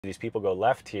these people go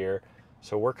left here,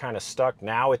 so we're kind of stuck.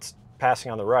 Now it's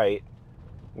passing on the right.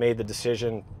 Made the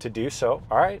decision to do so.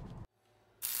 All right.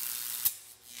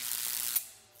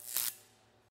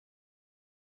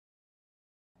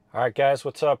 All right, guys,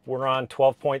 what's up? We're on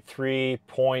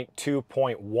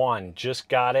 12.3.2.1. Just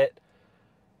got it.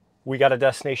 We got a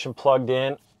destination plugged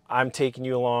in. I'm taking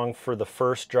you along for the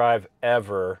first drive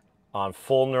ever on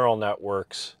full neural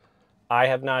networks. I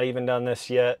have not even done this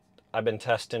yet. I've been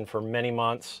testing for many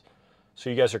months. So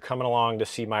you guys are coming along to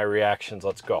see my reactions.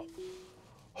 Let's go.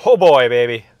 Oh boy,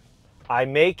 baby. I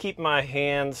may keep my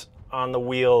hands on the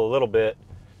wheel a little bit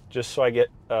just so I get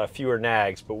fewer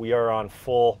nags, but we are on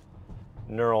full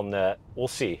neural net. We'll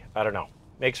see. I don't know.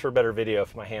 Makes for a better video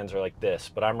if my hands are like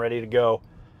this, but I'm ready to go.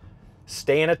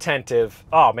 Staying attentive.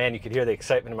 Oh man, you could hear the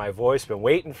excitement in my voice. Been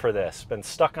waiting for this. Been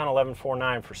stuck on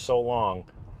 11.4.9 for so long.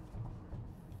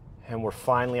 And we're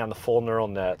finally on the full neural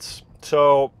nets.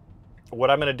 So what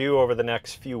I'm going to do over the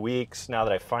next few weeks, now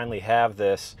that I finally have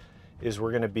this, is I'm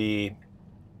going to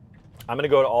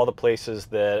go to all the places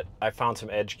that I found some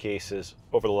edge cases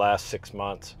over the last 6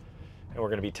 months, and we're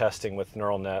going to be testing with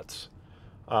neural nets.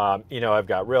 You know, I've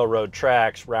got railroad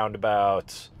tracks,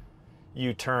 roundabouts,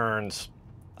 U-turns,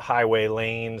 highway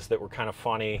lanes that were kind of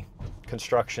funny,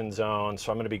 construction zones.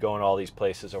 So I'm going to be going to all these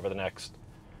places over the next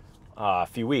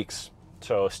few weeks.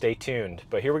 So stay tuned.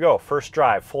 But here we go. First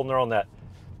drive, full neural net.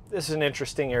 This is an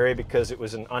interesting area because it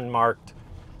was an unmarked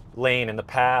lane in the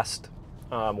past.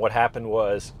 What happened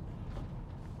was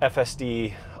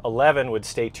FSD 11 would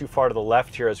stay too far to the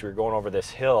left here as we were going over this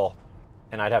hill,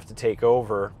 and I'd have to take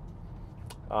over.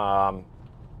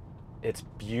 It's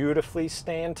beautifully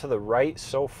staying to the right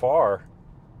so far.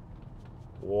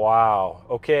 Wow.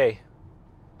 Okay.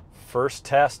 First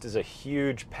test is a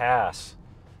huge pass.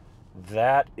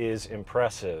 That is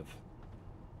impressive.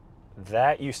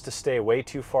 That used to stay way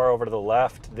too far over to the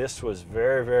left. This was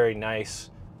very, very nice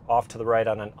off to the right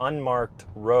on an unmarked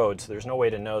road. So there's no way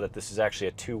to know that this is actually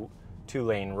a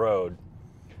two-lane road.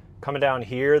 Coming down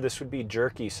here, this would be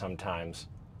jerky sometimes.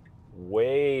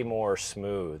 Way more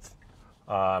smooth.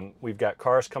 We've got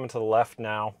cars coming to the left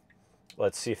now.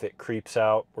 Let's see if it creeps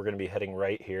out. We're going to be heading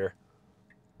right here.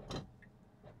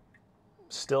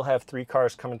 Still have 3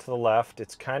 cars coming to the left.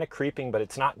 It's kind of creeping, but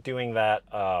it's not doing that.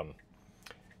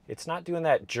 It's not doing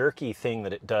that jerky thing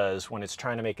that it does when it's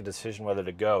trying to make a decision whether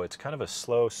to go. It's kind of a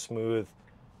slow, smooth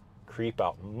creep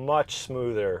out. Much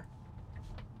smoother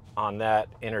on that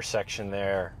intersection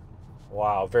there.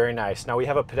 Wow, very nice. Now we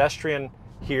have a pedestrian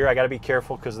here. I got to be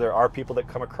careful because there are people that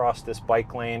come across this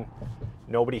bike lane.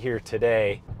 Nobody here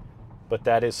today, but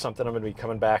that is something I'm going to be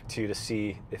coming back to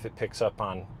see if it picks up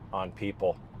on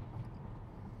people.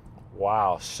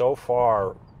 Wow, so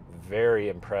far, very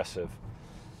impressive.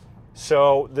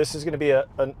 So this is going to be a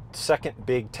second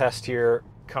big test here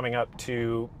coming up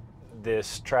to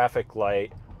this traffic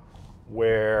light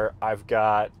where I've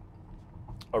got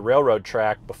a railroad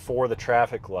track before the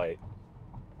traffic light.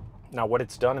 Now what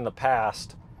it's done in the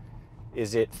past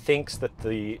is it thinks that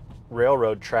the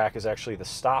railroad track is actually the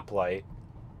stoplight,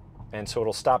 and so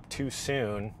it'll stop too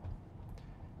soon.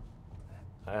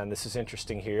 And this is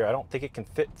interesting here. I don't think it can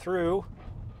fit through.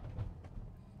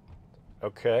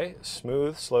 Okay,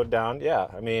 smooth, slowed down. Yeah,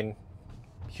 I mean,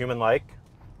 human-like.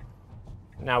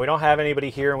 Now, we don't have anybody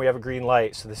here and we have a green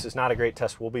light, so this is not a great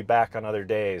test. We'll be back on other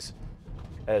days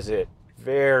as it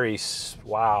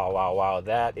wow,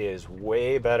 that is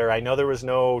way better. I know there was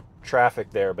no traffic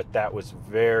there, but that was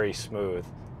very smooth.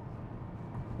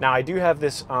 Now, I do have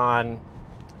this on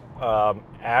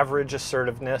average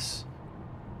assertiveness,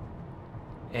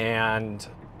 and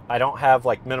I don't have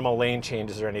like minimal lane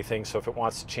changes or anything, so if it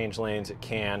wants to change lanes, it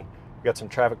can. We've got some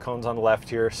traffic cones on the left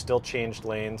here, still changed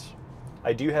lanes.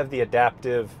 I do have the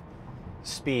adaptive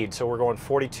speed, so we're going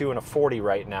 42 and a 40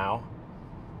 right now.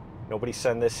 Nobody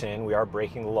send this in, we are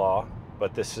breaking the law,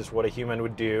 but this is what a human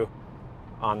would do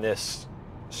on this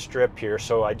strip here.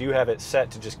 So I do have it set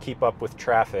to just keep up with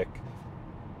traffic.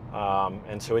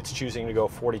 And so it's choosing to go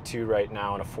 42 right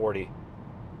now and a 40.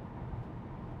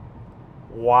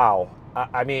 Wow.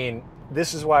 I mean,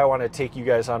 this is why I want to take you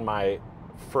guys on my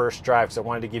first drive, because I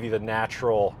wanted to give you the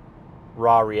natural,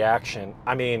 raw reaction.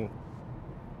 I mean,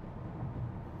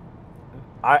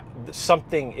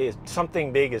 something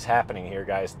big is happening here,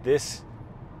 guys. This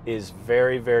is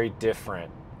very, very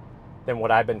different than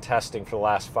what I've been testing for the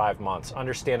last 5 months.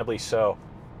 Understandably so.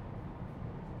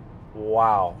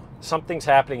 Wow. Something's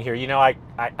happening here. You know,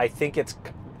 I think it's,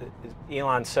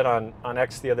 Elon said on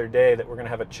X the other day that we're going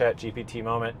to have a chat GPT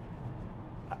moment.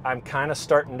 I'm kind of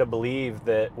starting to believe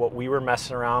that what we were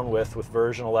messing around with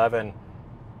version 11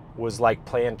 was like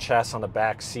playing chess on the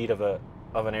back seat of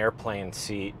of an airplane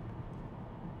seat,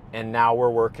 and now we're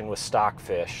working with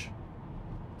stockfish.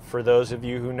 For those of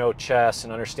you who know chess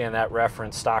and understand that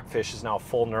reference, stockfish is now a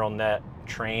full neural net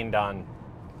trained on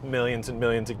millions and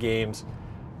millions of games,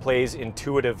 plays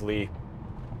intuitively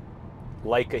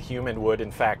like a human would,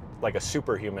 in fact, like a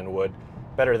superhuman would,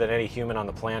 better than any human on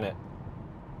the planet.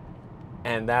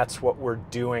 And that's what we're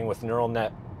doing with neural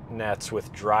nets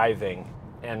with driving.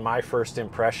 And my first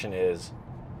impression is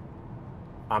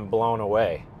I'm blown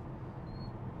away.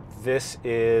 This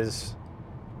is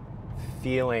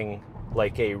feeling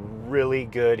like a really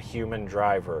good human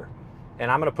driver.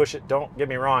 And I'm gonna push it, don't get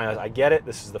me wrong, I get it,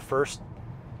 this is the first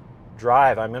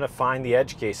drive. I'm gonna find the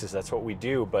edge cases, that's what we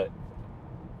do, but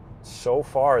so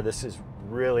far this is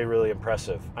really, really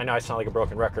impressive. I know I sound like a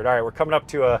broken record. All right, we're coming up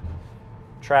to a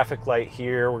traffic light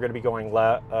here. We're gonna be going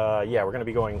left, we're gonna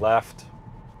be going left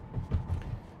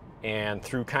and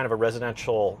through kind of a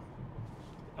residential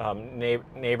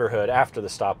neighborhood after the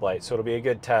stoplight. So it'll be a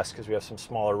good test because we have some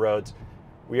smaller roads.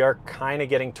 We are kind of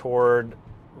getting toward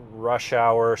rush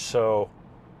hour, so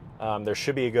there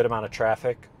should be a good amount of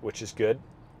traffic, which is good.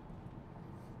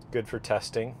 Good for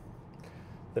testing.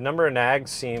 The number of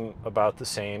nags seem about the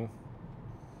same.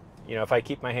 You know, if I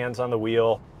keep my hands on the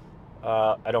wheel,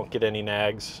 I don't get any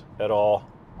nags at all.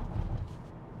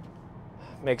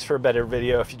 Makes for a better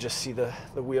video if you just see the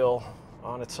wheel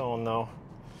on its own though.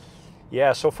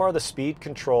 Yeah, so far the speed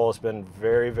control has been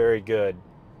very, very good.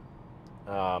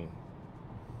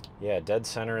 Yeah, dead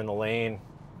center in the lane.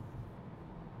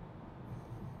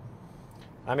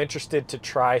 I'm interested to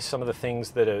try some of the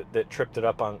things that tripped it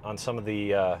up on some of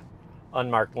the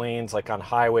unmarked lanes, like on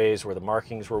highways where the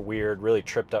markings were weird, really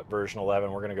tripped up version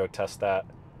 11. We're gonna go test that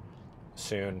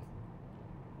soon.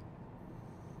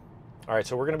 All right,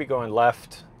 so we're gonna be going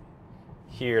left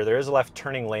here. There is a left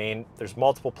turning lane. There's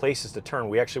multiple places to turn.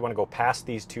 We actually wanna go past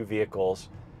these two vehicles.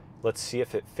 Let's see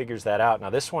if it figures that out. Now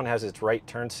this one has its right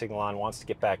turn signal on, wants to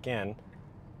get back in,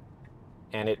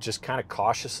 and it just kind of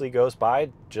cautiously goes by,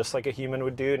 just like a human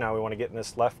would do. Now we wanna get in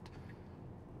this left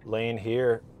lane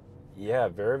here. Yeah,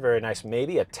 very, very nice.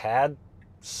 Maybe a tad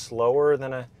slower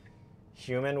than a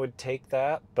human would take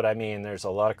that, but I mean, there's a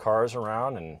lot of cars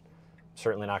around and I'm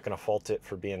certainly not gonna fault it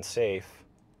for being safe.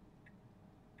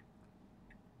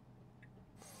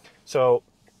 So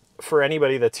for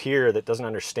anybody that's here that doesn't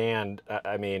understand,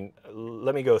 I mean,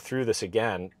 let me go through this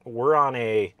again. We're on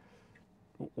a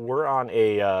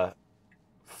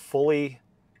fully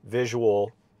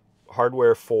visual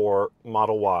hardware for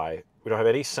Model Y. We don't have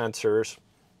any sensors.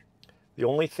 The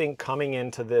only thing coming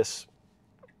into this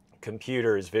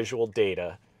computer is visual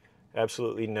data.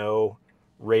 Absolutely no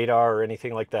radar or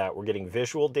anything like that. We're getting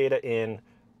visual data in.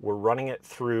 We're running it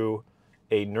through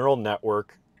a neural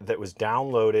network that was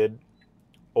downloaded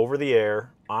over the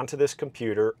air onto this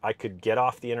computer. I could get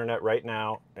off the internet right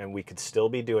now and we could still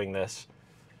be doing this.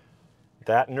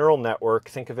 That neural network,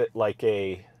 think of it like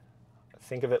a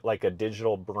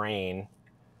digital brain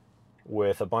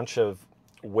with a bunch of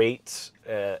weights,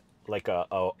 like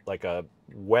a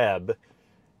web,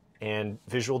 and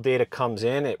visual data comes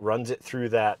in, it runs it through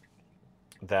that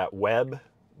web,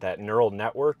 that neural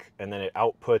network, and then it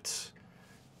outputs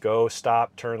go,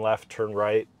 stop, turn left, turn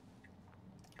right.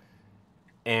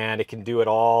 And it can do it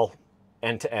all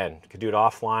end to end. It can do it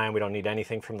offline. We don't need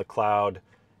anything from the cloud.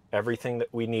 Everything that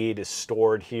we need is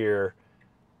stored here.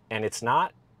 And it's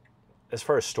not, as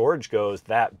far as storage goes,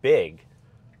 that big.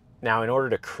 Now, in order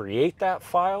to create that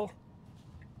file,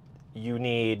 you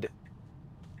need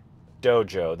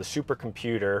Dojo, the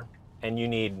supercomputer, and you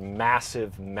need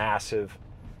massive, massive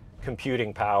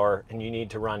computing power, and you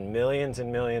need to run millions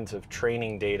and millions of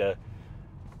training data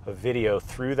of video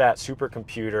through that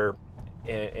supercomputer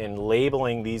and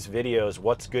labeling these videos,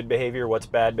 what's good behavior, what's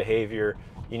bad behavior.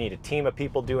 You need a team of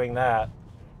people doing that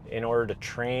in order to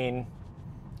train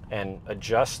and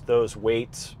adjust those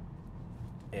weights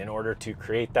in order to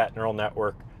create that neural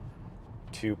network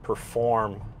to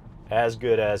perform as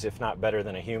good as, if not better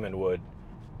than, a human would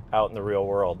out in the real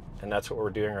world. And that's what we're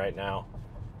doing right now.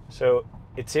 So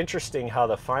it's interesting how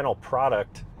the final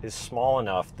product is small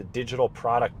enough, the digital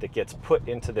product that gets put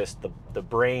into this, the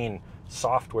brain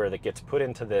software that gets put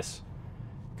into this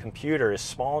computer is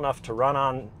small enough to run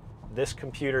on this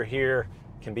computer here,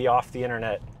 can be off the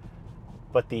internet,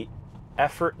 but the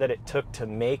effort that it took to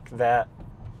make that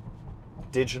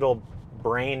digital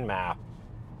brain map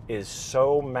is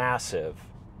so massive.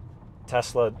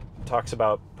 Tesla talks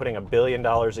about putting $1 billion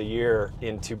a year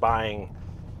into buying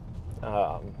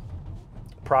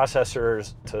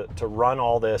processors to run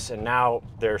all this, and now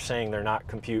they're saying they're not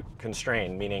compute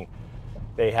constrained, meaning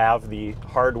they have the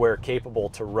hardware capable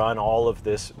to run all of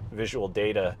this visual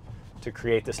data to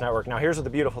create this network. Now here's what the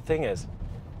beautiful thing is.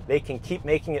 They can keep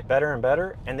making it better and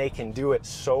better, and they can do it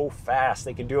so fast.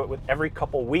 They can do it with every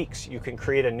couple weeks. You can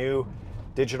create a new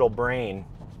digital brain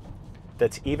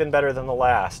that's even better than the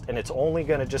last, and it's only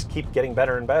going to just keep getting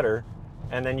better and better.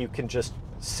 And then you can just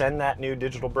send that new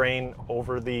digital brain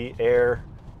over the air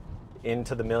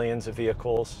into the millions of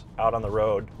vehicles out on the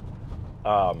road.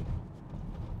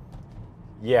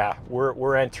 Yeah,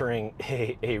 we're entering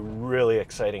a really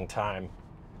exciting time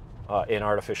in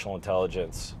artificial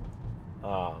intelligence.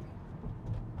 Wow.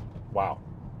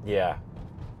 Yeah,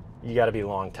 you got to be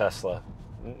long Tesla.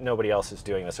 Nobody else is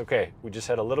doing this. Okay, we just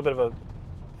had a little bit of a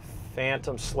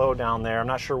phantom slowdown there. I'm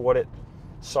not sure what it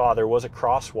saw. There was a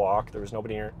crosswalk. There was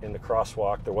nobody in the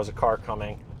crosswalk. There was a car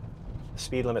coming. The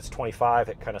speed limit's 25.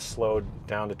 It kind of slowed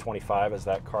down to 25 as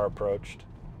that car approached.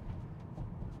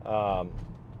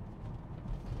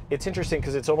 It's interesting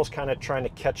because it's almost kind of trying to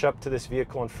catch up to this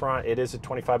vehicle in front. It is a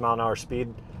 25-mile-an-hour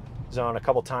speed zone. A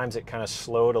couple times it kind of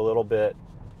slowed a little bit,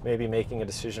 maybe making a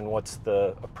decision what's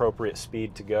the appropriate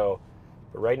speed to go.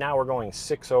 But right now we're going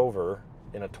 6 over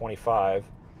in a 25.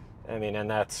 I mean, and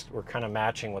we're kind of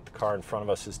matching what the car in front of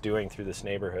us is doing through this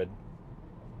neighborhood.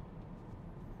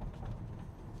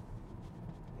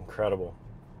 Incredible.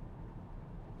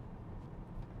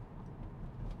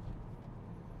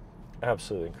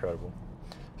 Absolutely incredible.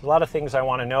 There's a lot of things I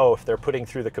want to know if they're putting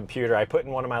through the computer. I put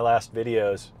in one of my last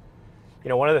videos, you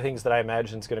know, one of the things that I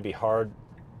imagine is going to be hard.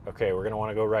 Okay, we're going to want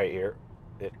to go right here.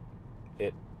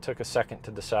 It took a second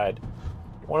to decide.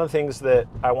 One of the things that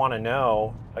I want to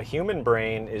know, a human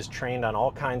brain is trained on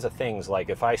all kinds of things. Like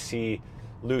if I see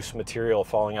loose material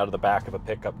falling out of the back of a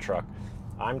pickup truck,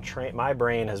 my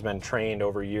brain has been trained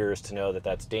over years to know that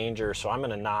that's danger. So I'm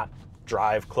going to not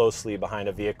drive closely behind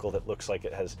a vehicle that looks like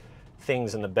it has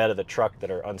things in the bed of the truck that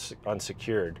are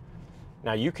unsecured.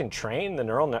 Now you can train the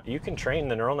neural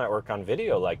network on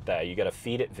video like that. You got to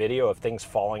feed it video of things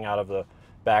falling out of the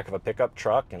back of a pickup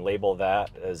truck and label that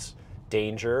as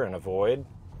danger and avoid.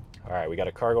 All right, we got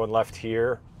a car going left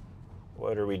here.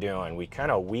 What are we doing? We kind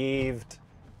of weaved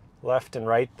left and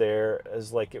right there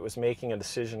as like it was making a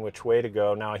decision which way to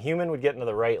go. Now a human would get into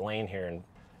the right lane here and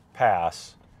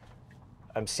pass.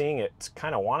 I'm seeing it's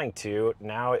kind of wanting to.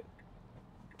 Now it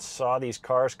saw these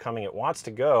cars coming. It wants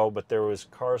to go, but there was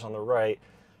cars on the right.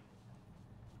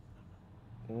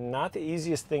 Not the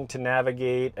easiest thing to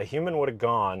navigate. A human would have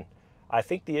gone. I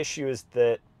think the issue is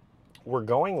that we're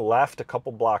going left a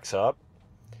couple blocks up,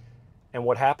 and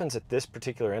what happens at this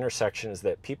particular intersection is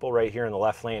that people right here in the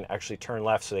left lane actually turn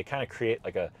left, so they kind of create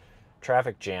like a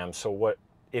traffic jam. So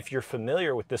if you're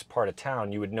familiar with this part of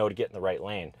town, you would know to get in the right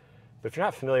lane. But if you're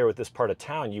not familiar with this part of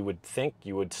town, you would think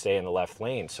you would stay in the left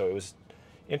lane. So it was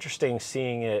interesting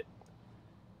seeing it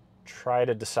try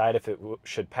to decide if it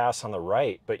should pass on the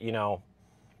right. But you know,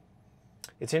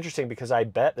 it's interesting because I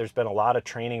bet there's been a lot of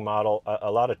training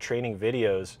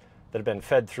videos that have been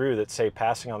fed through that say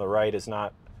passing on the right is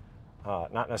not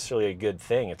necessarily a good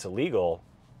thing. It's illegal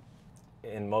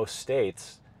in most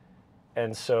states.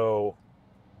 And so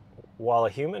while a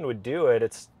human would do it,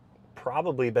 it's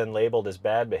probably been labeled as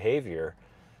bad behavior.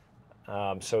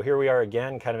 So here we are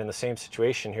again, kind of in the same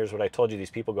situation. Here's what I told you, these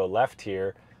people go left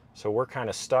here. So we're kind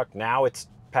of stuck. Now it's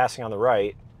passing on the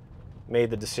right, made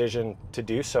the decision to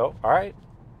do so. All right.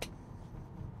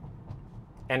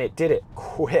 And it did it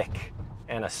quick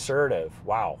and assertive.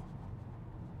 Wow.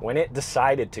 When it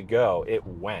decided to go, it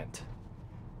went.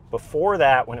 Before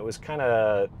that, when it was kind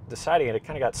of deciding it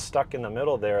kind of got stuck in the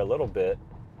middle there a little bit.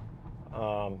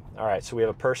 All right, so we have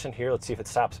a person here. Let's see if it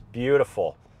stops.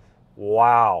 Beautiful.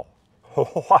 Wow.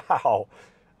 Wow. All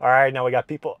right, now we got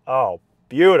people. Oh,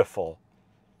 beautiful.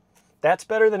 That's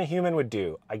better than a human would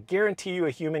do. I guarantee you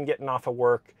a human getting off of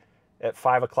work at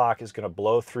 5 o'clock is going to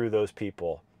blow through those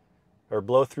people or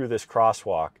blow through this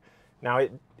crosswalk. Now,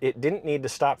 it didn't need to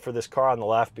stop for this car on the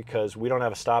left because we don't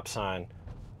have a stop sign.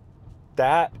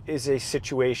 That is a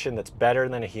situation that's better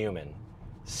than a human.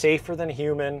 Safer than a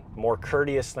human, more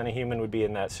courteous than a human would be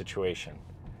in that situation.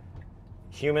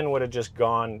 Human would have just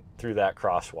gone through that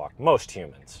crosswalk, most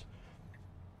humans.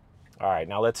 All right,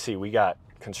 now let's see. We got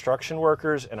construction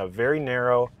workers in a very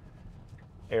narrow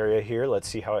area here. Let's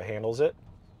see how it handles it.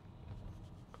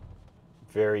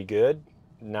 Very good.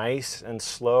 Nice and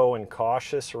slow and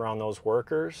cautious around those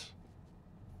workers.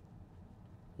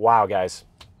 Wow, guys,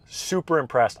 super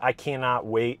impressed. I cannot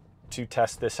wait to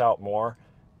test this out more.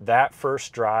 That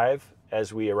first drive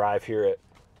as we arrive here at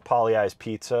Polly Eyes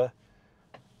Pizza,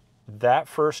 that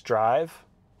first drive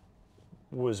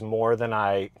was more than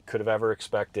I could have ever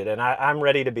expected. And I'm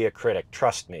ready to be a critic.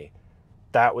 Trust me,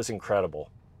 that was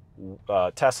incredible.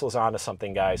 Tesla's onto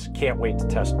something, guys. Can't wait to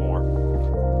test more.